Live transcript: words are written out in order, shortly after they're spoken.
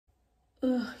Ugh,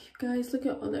 you guys, look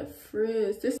at all that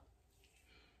frizz.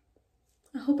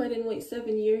 I hope I didn't wait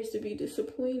 7 years to be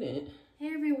disappointed.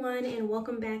 Hey everyone, and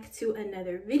welcome back to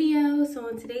another video. So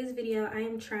in today's video, I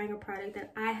am trying a product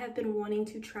that I have been wanting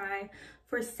to try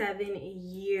for 7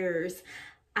 years.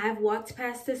 I've walked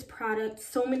past this product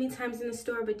so many times in the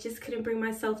store, but just couldn't bring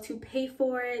myself to pay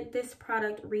for it. This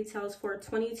product retails for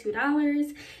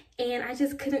 $22, and I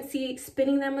just couldn't see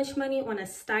spending that much money on a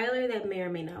styler that may or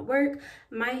may not work.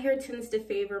 My hair tends to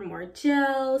favor more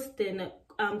gels than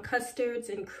custards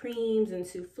and creams and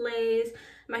souffles.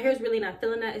 My hair is really not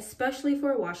feeling that, especially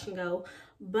for a wash and go.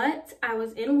 But I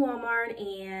was in Walmart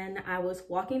and I was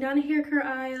walking down a hair care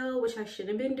aisle, which I shouldn't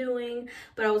have been doing,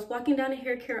 but I was walking down a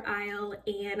hair care aisle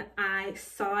and I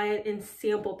saw it in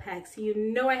sample packs. So you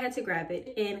know I had to grab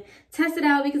it and test it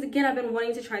out because, again, I've been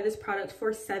wanting to try this product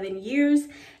for 7 years.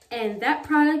 And that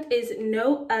product is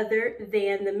no other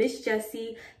than the Miss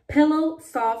Jessie Pillow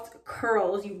Soft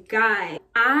Curls. You guys,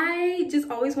 I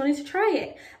just always wanted to try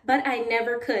it, but I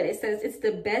never could. It says it's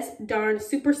the best darn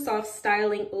super soft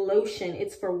styling lotion.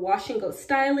 It's for wash and go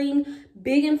styling,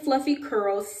 big and fluffy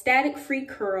curls, static free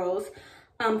curls,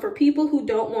 for people who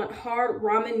don't want hard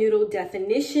ramen noodle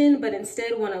definition, but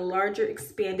instead want a larger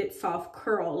expanded soft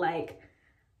curl. Like,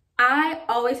 I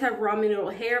always have ramen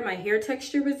noodle hair. My hair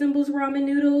texture resembles ramen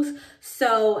noodles.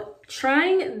 So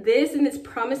trying this, and it's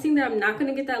promising that I'm not going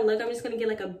to get that look. I'm just going to get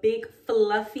like a big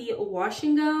fluffy wash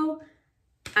and go.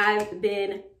 I've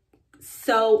been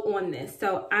so on this.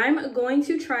 So I'm going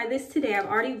to try this today. I've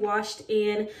already washed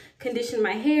and conditioned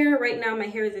my hair. Right now my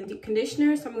hair is in deep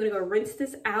conditioner. So I'm going to go rinse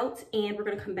this out and we're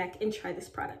going to come back and try this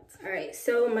product. All right,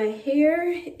 so my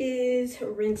hair is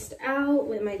rinsed out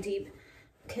with my deep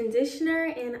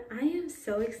conditioner and I am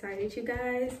so excited, you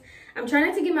guys. I'm trying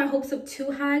not to get my hopes up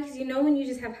too high because you know when you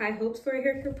just have high hopes for a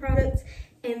hair care product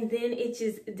and then it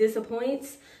just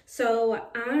disappoints. So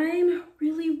I'm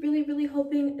really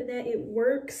hoping that it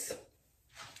works.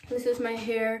 This is my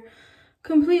hair,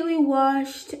 completely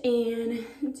washed and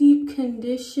deep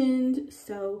conditioned,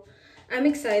 so I'm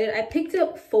excited. I picked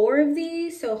up 4 of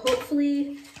these, so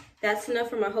hopefully that's enough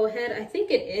for my whole head. I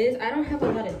think it is. I don't have a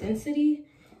lot of density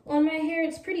on my hair.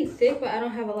 It's pretty thick, but I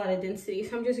don't have a lot of density,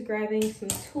 so I'm just grabbing some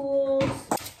tools.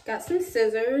 Got some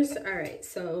scissors. All right,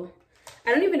 so I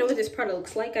don't even know what this product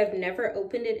looks like. I've never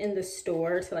opened it in the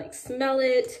store to like smell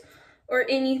it or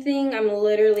anything. I'm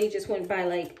literally just went by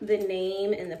like the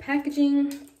name and the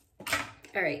packaging.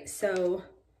 All right, so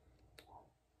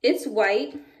it's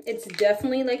white. It's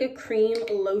definitely like a cream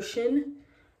lotion.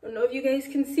 I don't know if you guys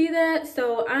can see that.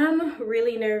 So I'm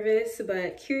really nervous,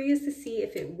 but curious to see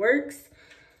if it works.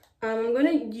 I'm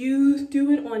gonna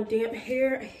do it on damp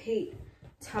hair. I hate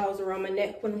towels around my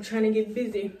neck when I'm trying to get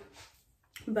busy.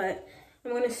 But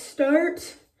I'm gonna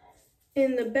start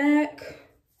in the back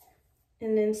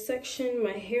and then section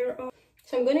my hair off.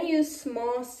 So I'm gonna use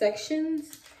small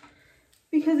sections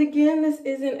because, again, this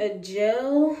isn't a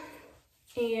gel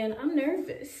and I'm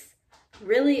nervous.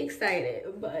 Really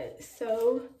excited, but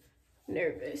so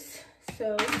nervous.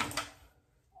 So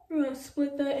we're gonna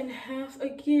split that in half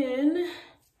again.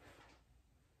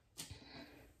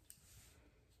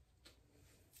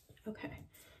 Okay,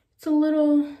 it's a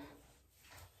little,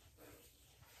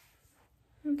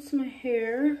 that's my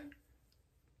hair.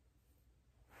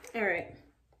 All right.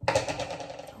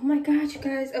 Oh my God, you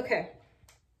guys. Okay.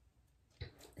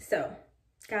 So,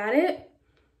 got it.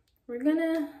 We're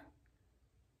gonna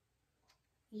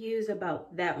use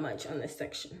about that much on this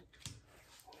section.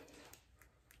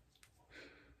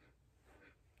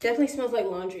 Definitely smells like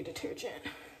laundry detergent.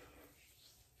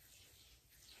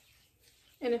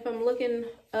 And if I'm looking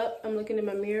up, I'm looking in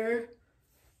my mirror.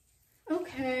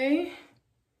 Okay.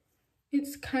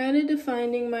 It's kind of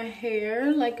defining my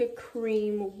hair like a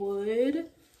cream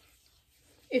would.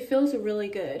 It feels really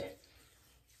good.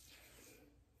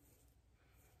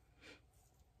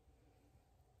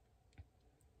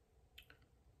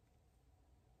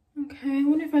 Okay, I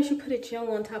wonder if I should put a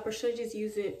gel on top or should I just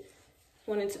use it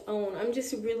on its own. I'm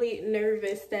just really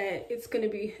nervous that it's gonna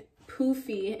be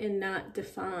poofy and not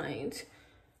defined.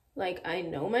 Like, I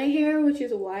know my hair, which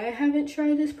is why I haven't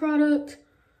tried this product.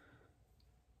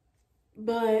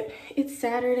 But it's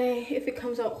Saturday. If it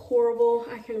comes out horrible,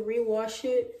 I can rewash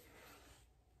it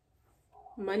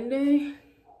Monday.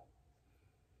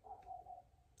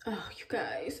 Oh, you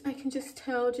guys, I can just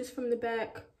tell just from the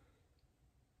back.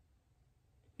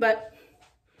 But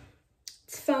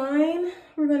it's fine.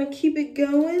 We're gonna keep it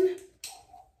going.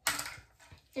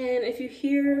 And if you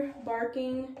hear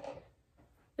barking,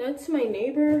 that's my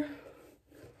neighbor.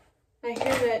 I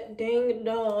hear that dang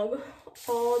dog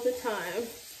all the time.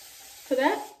 So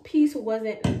that piece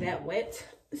wasn't that wet.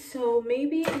 So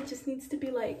maybe it just needs to be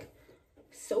like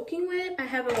soaking wet. I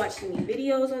haven't watched any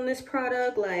videos on this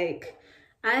product. Like,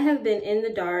 I have been in the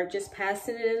dark, just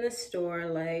passing it in the store.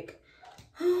 Like,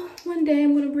 oh, one day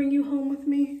I'm gonna bring you home with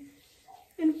me.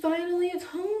 And finally it's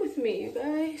home with me, you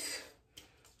guys.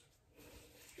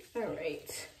 All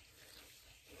right.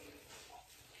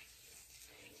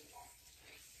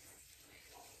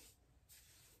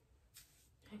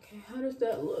 Okay, how does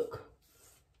that look?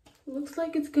 Looks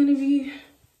like it's gonna be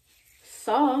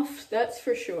soft, that's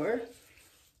for sure.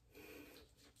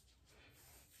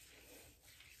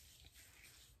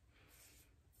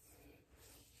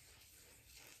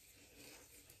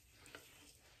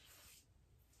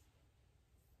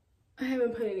 I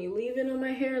haven't put any leave-in on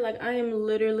my hair. Like, I am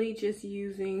literally just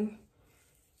using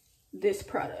this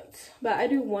product. But I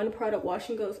do one product wash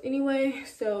and goes anyway,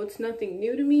 so it's nothing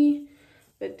new to me.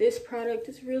 But this product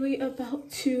is really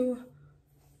about to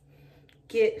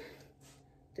get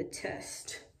the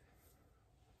test.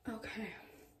 Okay.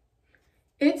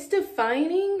 It's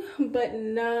defining, but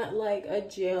not like a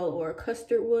gel or a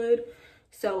custard would.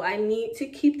 So I need to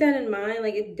keep that in mind.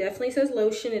 Like, it definitely says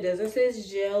lotion. It doesn't say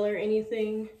gel or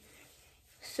anything.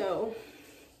 So,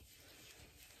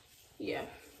 yeah.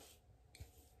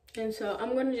 And so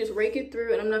I'm going to just rake it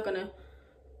through, and I'm not going to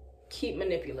keep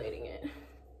manipulating it.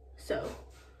 So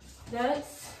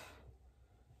that's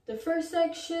the first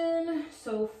section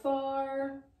so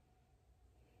far.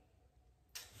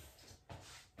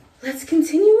 Let's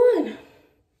continue on.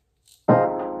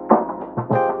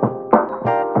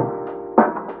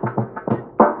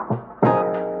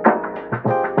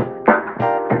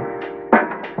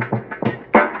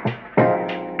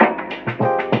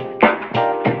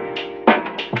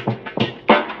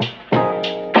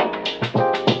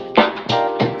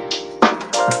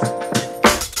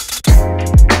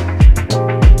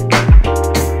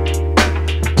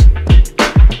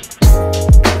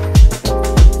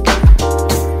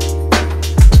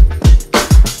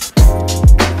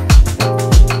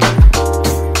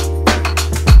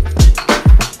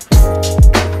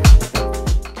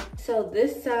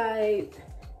 This side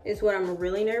is what I'm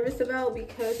really nervous about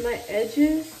because my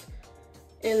edges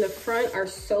in the front are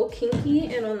so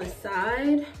kinky and on the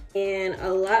side, and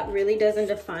a lot really doesn't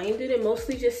define it. It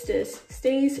mostly just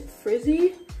stays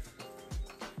frizzy.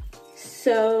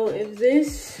 So if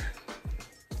this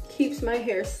keeps my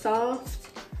hair soft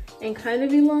and kind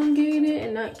of elongated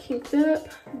and not kinked up,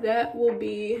 that will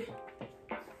be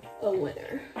a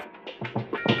winner.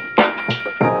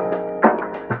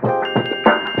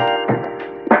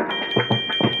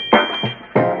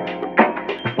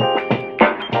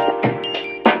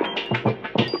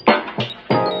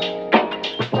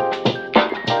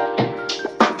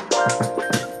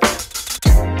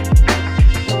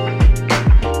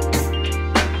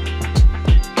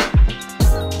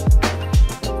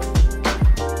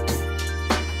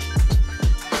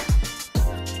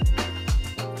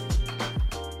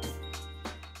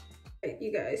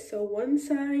 You guys, so one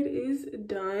side is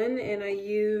done, and I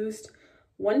used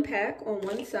one pack on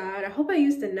one side. I hope I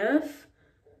used enough,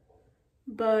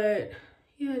 but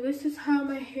yeah, this is how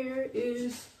my hair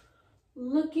is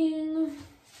looking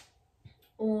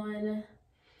on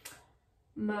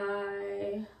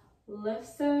my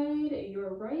left side,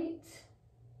 your right.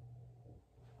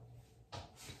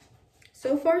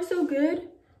 So far so good.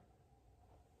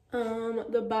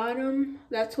 The bottom,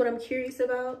 that's what I'm curious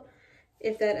about,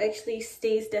 if that actually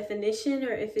stays definition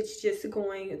or if it's just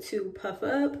going to puff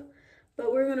up.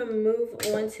 But we're gonna move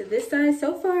on to this side.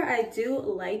 So far I do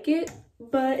like it,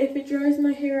 but if it dries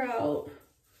my hair out,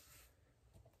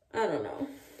 I don't know,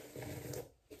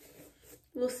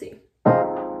 we'll see.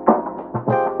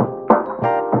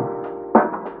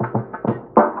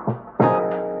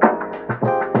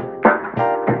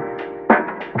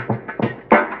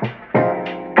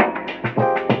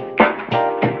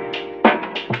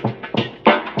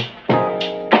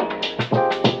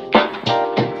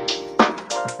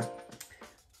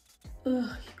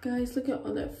 Guys, look at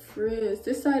all that frizz.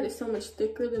 This side is so much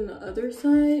thicker than the other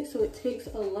side, so it takes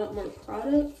a lot more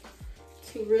product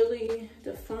to really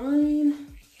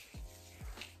define.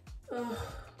 Ugh.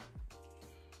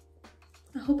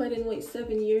 I hope I didn't wait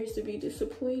 7 years to be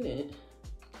disappointed.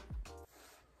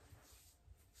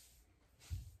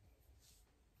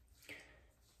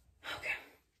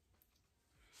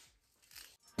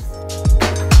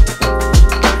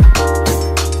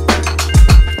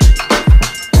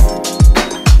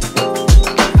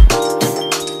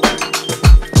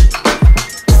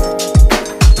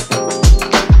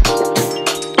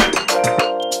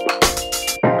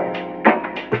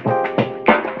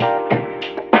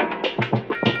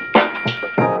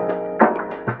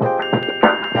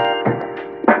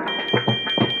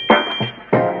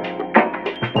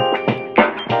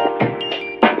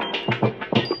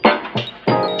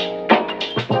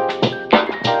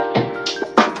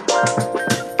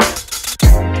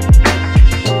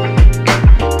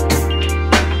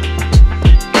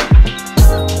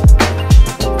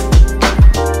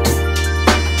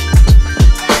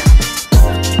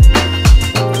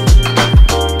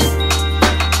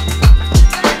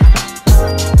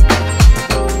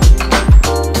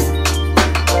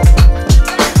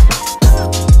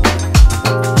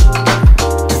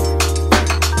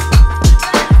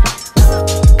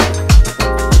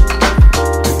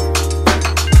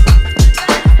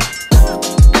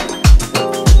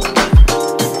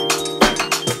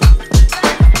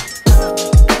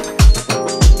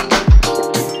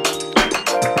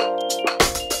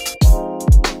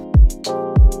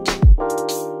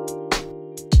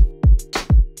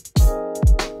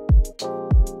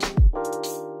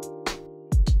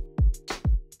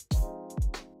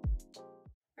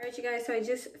 Alright you guys, so I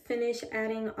just finished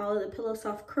adding all of the Pillow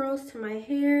Soft curls to my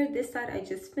hair. This side I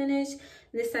just finished.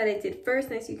 This side I did first,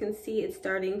 and as you can see, it's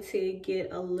starting to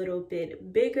get a little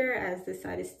bit bigger as this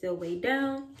side is still way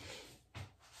down.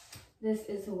 This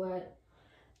is what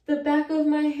the back of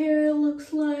my hair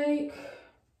looks like.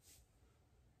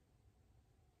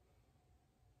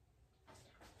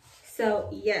 So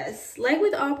yes, like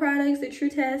with all products, the true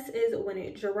test is when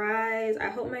it dries. I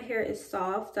hope my hair is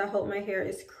soft. I hope my hair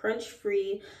is crunch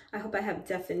free. I hope I have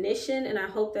definition, and I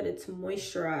hope that it's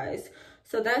moisturized.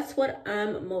 So that's what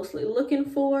I'm mostly looking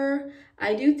for.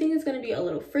 I do think it's going to be a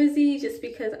little frizzy just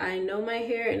because I know my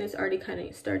hair and it's already kind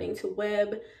of starting to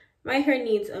web. My hair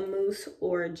needs a mousse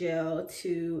or a gel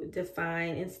to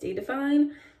define and stay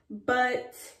defined,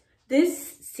 but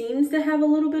this seems to have a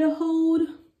little bit of hold.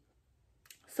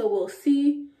 So we'll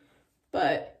see.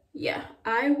 But yeah,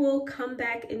 I will come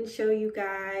back and show you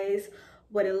guys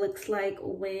what it looks like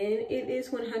when it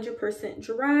is 100%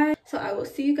 dry. So I will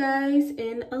see you guys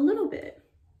in a little bit.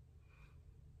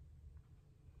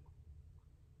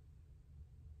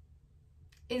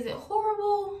 Is it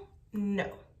horrible?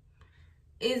 No.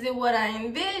 Is it what I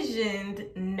envisioned?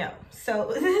 No.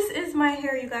 So this is my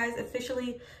hair, you guys,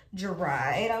 officially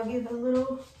dried. I'll give a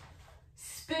little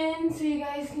spin so you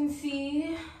guys can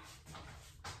see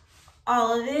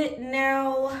all of it.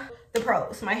 Now, the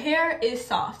pros. My hair is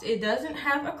soft. It doesn't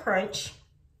have a crunch.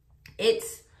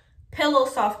 It's pillow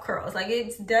soft curls. Like,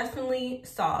 it's definitely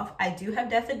soft. I do have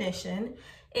definition.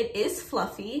 It is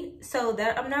fluffy, so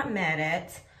that I'm not mad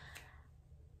at.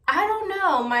 I don't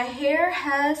know. My hair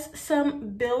has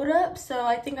some buildup, so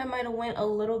I think I might have went a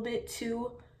little bit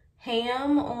too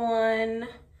ham on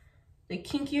the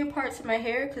kinkier parts of my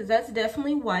hair because that's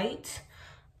definitely white.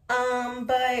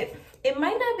 But it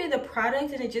might not be the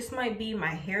product, and it just might be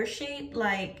my hair shape.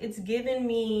 Like, it's giving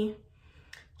me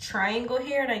triangle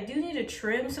hair, and I do need a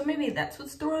trim, so maybe that's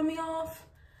what's throwing me off.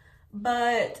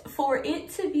 But for it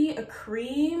to be a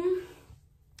cream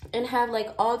and have like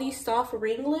all these soft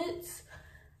ringlets,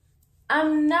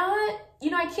 I'm not,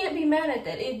 you know, I can't be mad at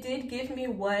that. It did give me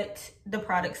what the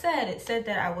product said. It said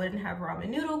that I wouldn't have ramen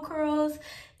noodle curls.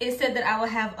 It said that I would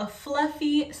have a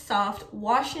fluffy, soft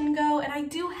wash and go, and I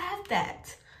do have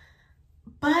that.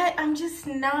 But I'm just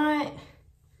not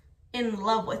in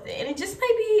love with it. And it just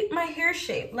might be my hair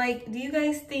shape. Like, do you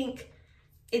guys think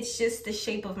it's just the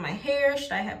shape of my hair?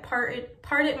 Should I have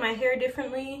parted my hair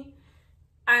differently?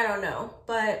 I don't know.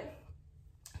 But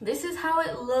this is how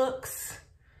it looks.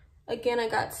 Again, I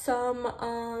got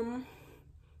some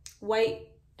white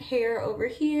hair over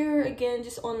here. Again,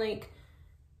 just on like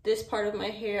this part of my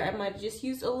hair. I might have just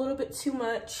used a little bit too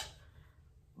much.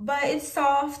 But it's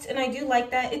soft, and I do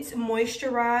like that. It's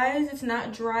moisturized. It's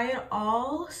not dry at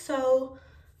all. So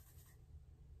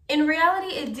in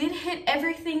reality, it did hit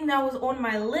everything that was on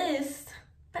my list.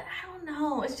 But I don't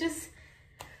know. It's just,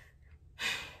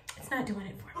 it's not doing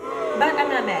it for me. But I'm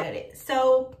not mad at it.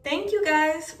 So thank you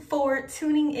guys for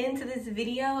tuning into this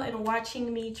video and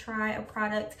watching me try a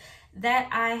product that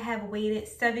I have waited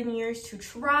 7 years to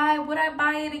try. Would I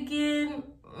buy it again?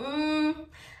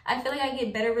 I feel like I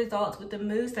get better results with the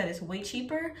mousse that is way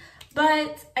cheaper,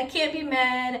 but I can't be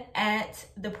mad at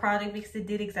the product because it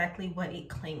did exactly what it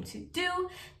claimed to do.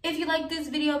 If you like this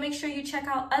video, make sure you check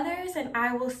out others, and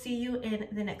I will see you in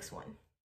the next one.